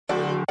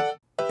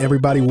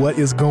Everybody, what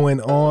is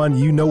going on?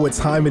 You know what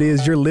time it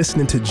is. You're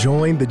listening to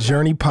Join the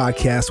Journey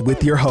podcast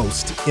with your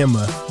host,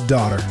 Emma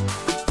Daughter.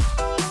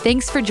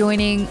 Thanks for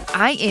joining.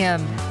 I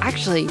am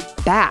actually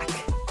back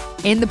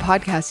in the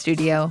podcast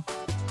studio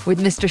with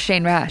Mr.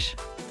 Shane Rash.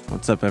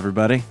 What's up,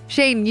 everybody?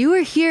 Shane, you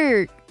were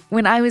here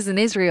when I was in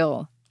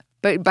Israel,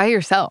 but by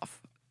yourself.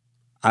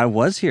 I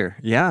was here.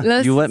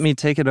 Yeah. You let me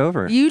take it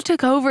over. You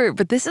took over,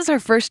 but this is our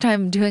first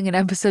time doing an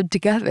episode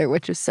together,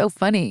 which is so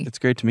funny. It's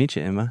great to meet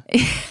you, Emma.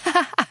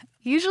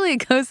 Usually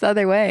it goes the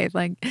other way.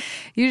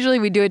 Usually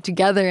we do it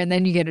together and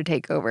then you get a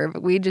takeover,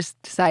 but we just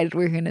decided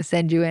we're going to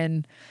send you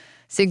in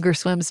sink or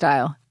swim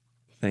style.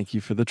 Thank you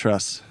for the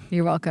trust.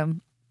 You're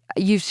welcome.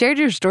 You've shared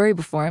your story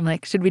before. I'm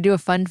like, should we do a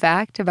fun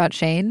fact about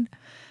Shane?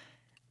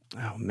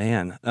 Oh,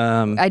 man.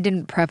 I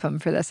didn't prep him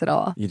for this at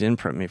all. You didn't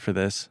prep me for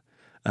this.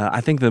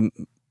 I think the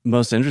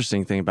most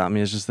interesting thing about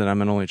me is just that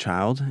I'm an only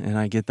child, and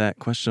I get that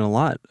question a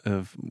lot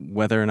of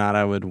whether or not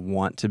I would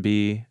want to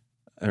be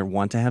or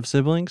want to have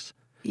siblings.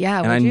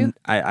 Yeah, and would you?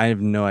 I have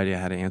no idea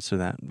how to answer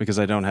that because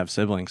I don't have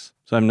siblings,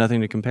 so I have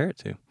nothing to compare it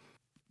to.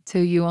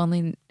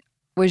 So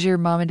was your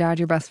mom and dad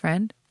your best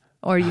friend?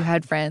 Or you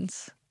had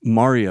friends?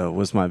 Mario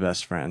was my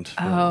best friend.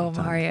 Oh,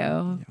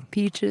 Mario. Yeah.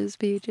 Peaches.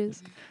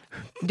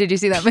 Did you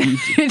see that movie?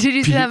 Did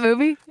you see that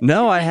movie?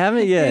 No, I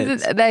haven't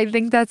yet. I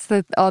think that's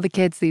all the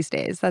kids these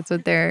days. That's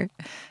what they're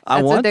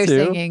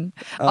singing.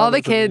 Oh, all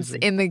the kids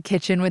amazing. in the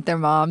kitchen with their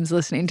moms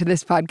listening to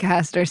this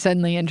podcast are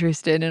suddenly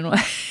interested in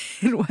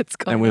what's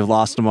going on. And we've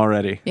lost them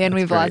already. Yeah, and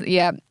we've lost.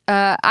 Yeah.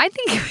 I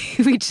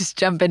think we just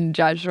jump into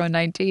Joshua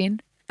 19.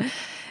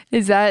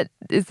 Is that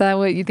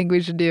what you think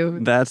we should do?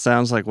 That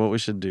sounds like what we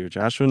should do.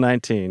 Joshua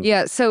 19.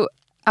 Yeah, so,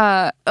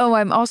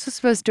 I'm also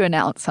supposed to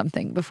announce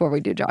something before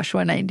we do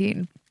Joshua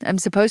 19. I'm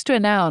supposed to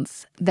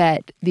announce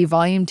that the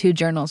Volume 2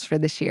 journals for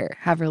this year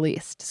have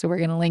released. So we're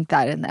going to link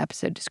that in the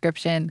episode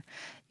description.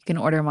 You can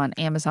order them on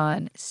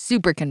Amazon.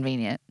 Super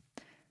convenient.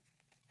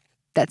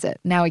 That's it.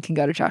 Now we can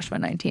go to Joshua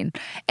 19.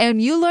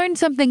 And you learned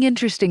something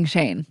interesting,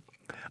 Shane.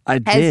 I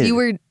did. As you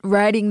were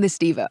writing this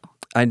Devo.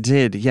 I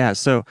did, yeah.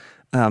 So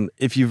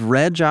if you've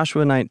read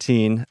Joshua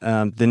 19,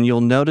 then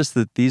you'll notice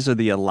that these are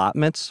the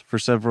allotments for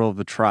several of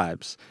the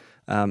tribes.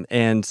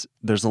 And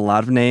there's a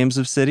lot of names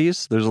of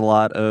cities. There's a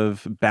lot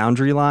of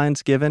boundary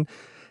lines given.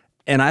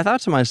 And I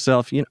thought to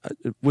myself,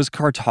 was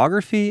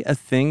cartography a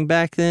thing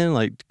back then?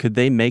 Like, could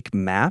they make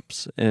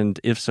maps? And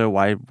if so,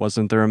 why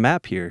wasn't there a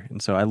map here?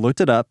 And so I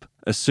looked it up,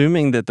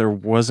 assuming that there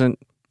wasn't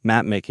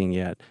map making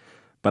yet.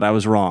 But I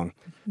was wrong.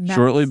 Maps.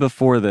 Shortly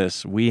before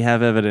this, we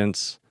have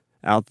evidence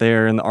out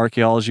there in the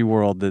archaeology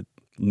world that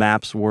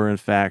maps were, in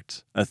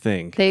fact, a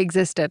thing. They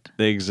existed.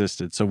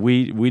 So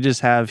we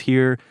just have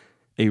here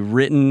a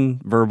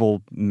written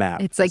verbal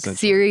map. It's like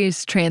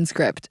series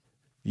transcript.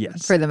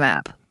 Yes. For the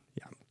map.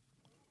 Yeah.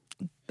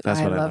 That's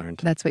what I learned.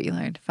 That's what you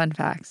learned. Fun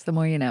facts. The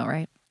more you know,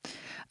 right?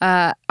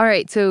 All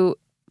right. So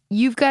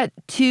you've got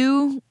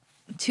two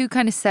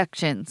kind of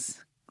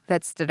sections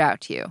that stood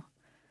out to you.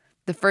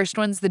 The first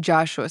one's the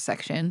Joshua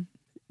section.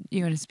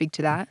 You want to speak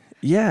to that?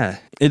 Yeah.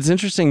 It's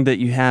interesting that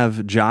you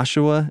have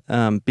Joshua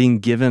being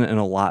given an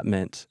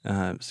allotment,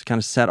 kind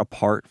of set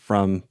apart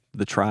from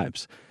the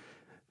tribes.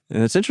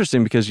 And it's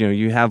interesting because,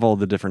 you have all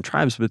the different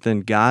tribes, but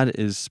then God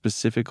is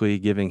specifically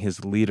giving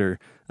his leader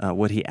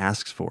what he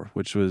asks for,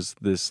 which was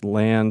this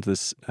land,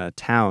 this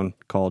town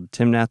called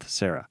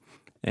Timnath-Serah.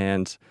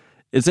 And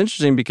it's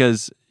interesting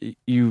because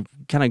you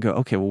kind of go,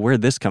 okay, well, where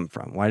did this come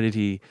from? Why did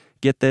he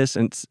get this?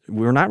 And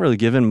we're not really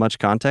given much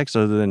context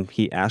other than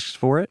he asked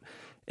for it.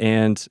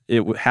 And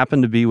it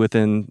happened to be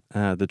within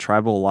the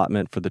tribal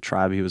allotment for the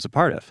tribe he was a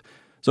part of.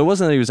 So it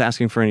wasn't that he was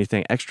asking for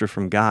anything extra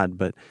from God,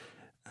 but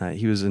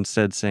he was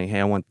instead saying, hey,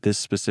 I want this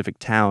specific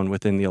town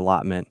within the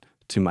allotment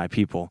to my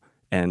people.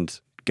 And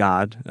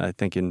God, I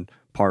think in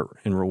part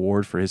in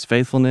reward for his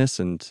faithfulness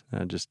and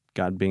just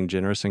God being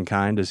generous and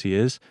kind as he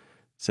is,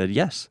 said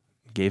yes,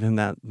 gave him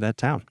that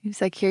town. He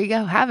was like, here you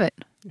go, have it.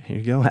 Here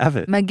you go, have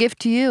it. My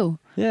gift to you.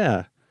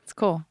 Yeah. It's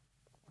cool.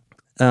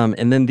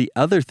 And then the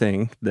other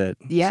thing that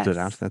stood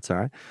out, that's all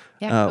right.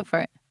 Yeah, go for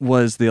it.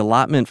 Was the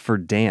allotment for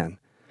Dan.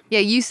 Yeah,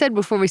 you said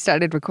before we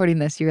started recording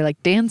this, you were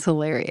like, Dan's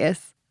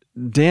hilarious.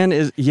 Dan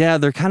is,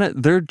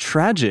 they're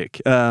tragic.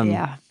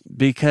 Yeah.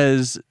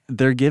 Because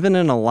they're given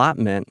an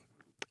allotment,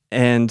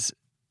 and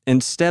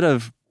instead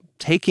of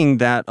taking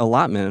that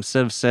allotment,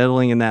 instead of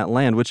settling in that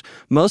land, which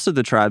most of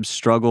the tribes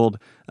struggled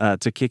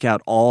to kick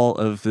out all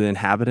of the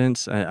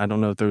inhabitants. I don't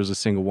know if there was a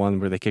single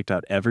one where they kicked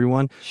out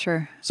everyone.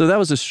 Sure. So that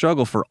was a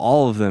struggle for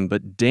all of them,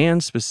 but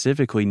Dan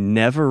specifically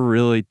never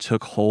really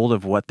took hold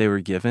of what they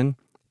were given.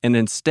 And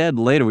instead,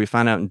 later we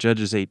find out in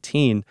Judges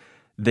 18,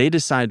 they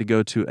decide to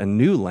go to a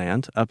new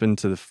land up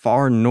into the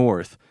far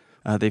north.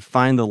 They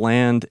find the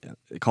land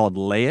called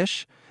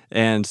Laish,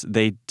 and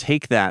they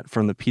take that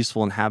from the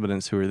peaceful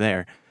inhabitants who were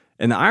there.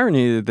 And the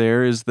irony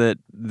there is that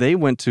they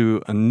went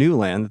to a new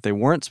land that they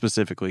weren't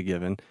specifically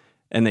given,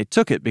 and they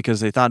took it because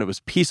they thought it was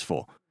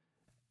peaceful.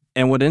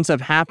 And what ends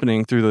up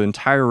happening through the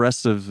entire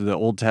rest of the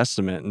Old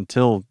Testament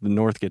until the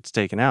north gets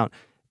taken out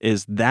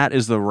is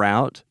the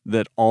route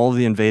that all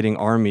the invading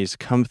armies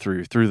come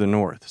through the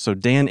north. So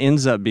Dan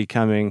ends up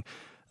becoming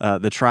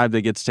the tribe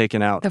that gets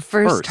taken out The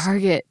first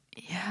target.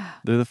 Yeah.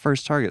 They're the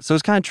first target. So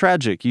it's kind of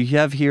tragic. You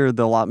have here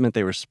the allotment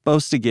they were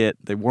supposed to get.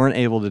 They weren't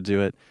able to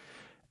do it.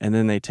 And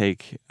then they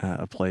take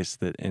a place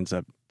that ends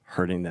up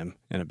hurting them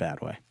in a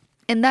bad way.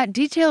 And that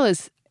detail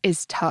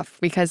is tough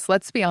because,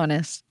 let's be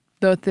honest,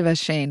 both of us,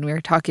 Shane, we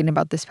were talking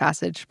about this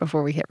passage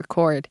before we hit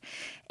record,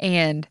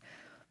 and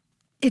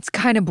it's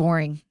kind of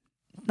boring.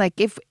 Like,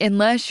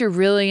 unless you're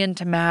really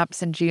into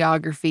maps and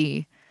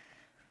geography,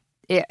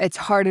 it's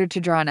harder to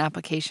draw an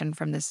application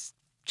from this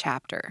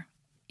chapter.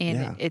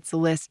 And it's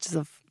lists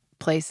of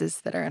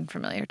places that are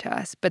unfamiliar to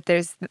us. But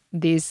there's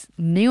these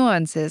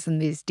nuances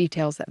and these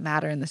details that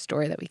matter in the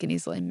story that we can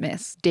easily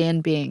miss.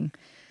 Dan being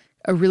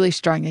a really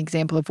strong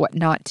example of what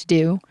not to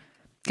do.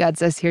 God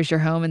says, here's your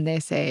home, and they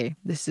say,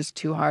 this is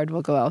too hard,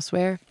 we'll go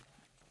elsewhere.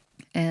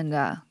 And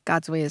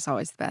God's way is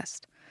always the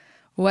best.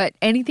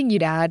 Anything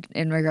you'd add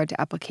in regard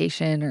to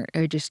application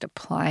or just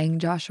applying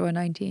Joshua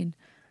 19?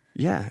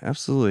 Yeah,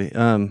 absolutely.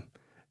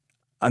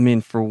 I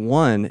mean, for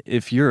one,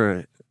 if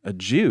you're a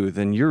Jew,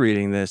 then you're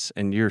reading this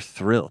and you're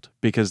thrilled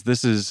because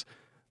this is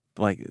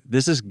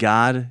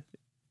God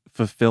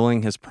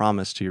fulfilling his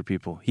promise to your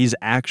people. He's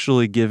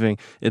actually giving,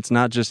 it's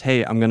not just,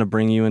 hey, I'm going to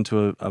bring you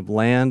into a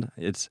land.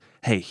 It's,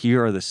 hey,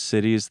 here are the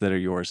cities that are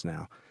yours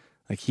now.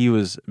 Like, he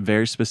was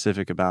very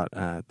specific about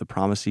the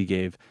promise he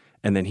gave,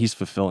 and then he's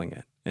fulfilling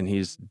it, and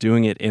he's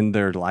doing it in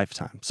their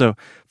lifetime. So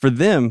for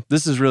them,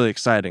 this is really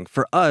exciting.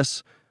 For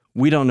us,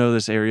 we don't know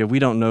this area. We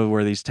don't know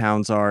where these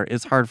towns are.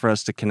 It's hard for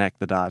us to connect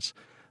the dots.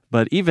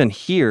 But even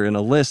here in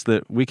a list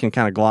that we can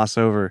kind of gloss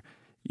over,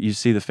 you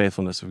see the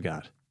faithfulness of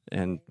God.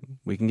 And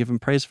we can give him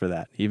praise for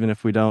that, even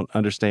if we don't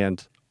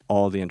understand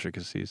all the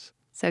intricacies.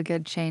 So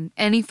good, Shane.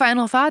 Any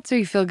final thoughts, or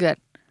you feel good?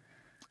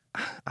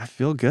 I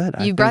feel good.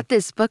 You brought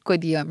this book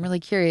with you. I'm really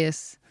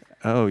curious.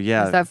 Oh,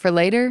 yeah. Is that for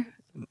later?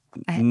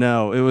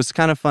 No, it was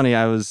kind of funny.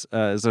 As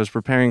I was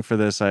preparing for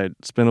this, I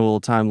spent a little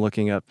time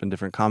looking up in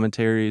different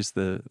commentaries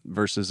the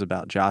verses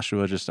about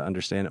Joshua just to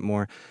understand it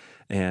more.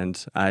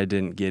 And I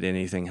didn't get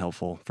anything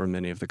helpful from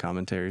any of the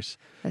commentaries.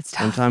 That's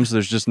tough. Sometimes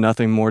there's just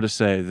nothing more to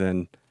say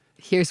than,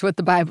 here's what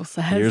the Bible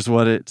says. Here's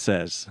what it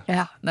says.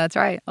 Yeah, that's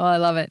right. Oh, I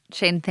love it.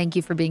 Shane, thank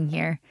you for being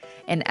here.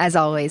 And as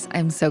always,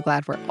 I'm so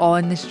glad we're all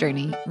in this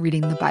journey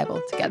reading the Bible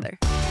together.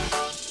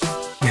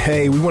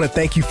 Hey, we want to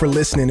thank you for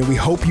listening, and we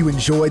hope you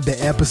enjoyed the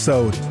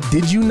episode.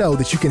 Did you know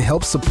that you can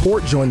help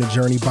support Join the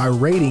Journey by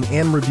rating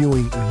and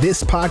reviewing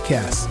this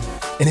podcast?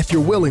 And if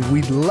you're willing,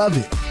 we'd love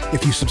it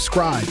if you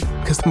subscribe,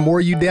 because the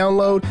more you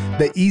download,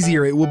 the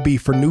easier it will be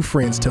for new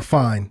friends to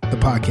find the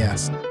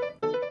podcast.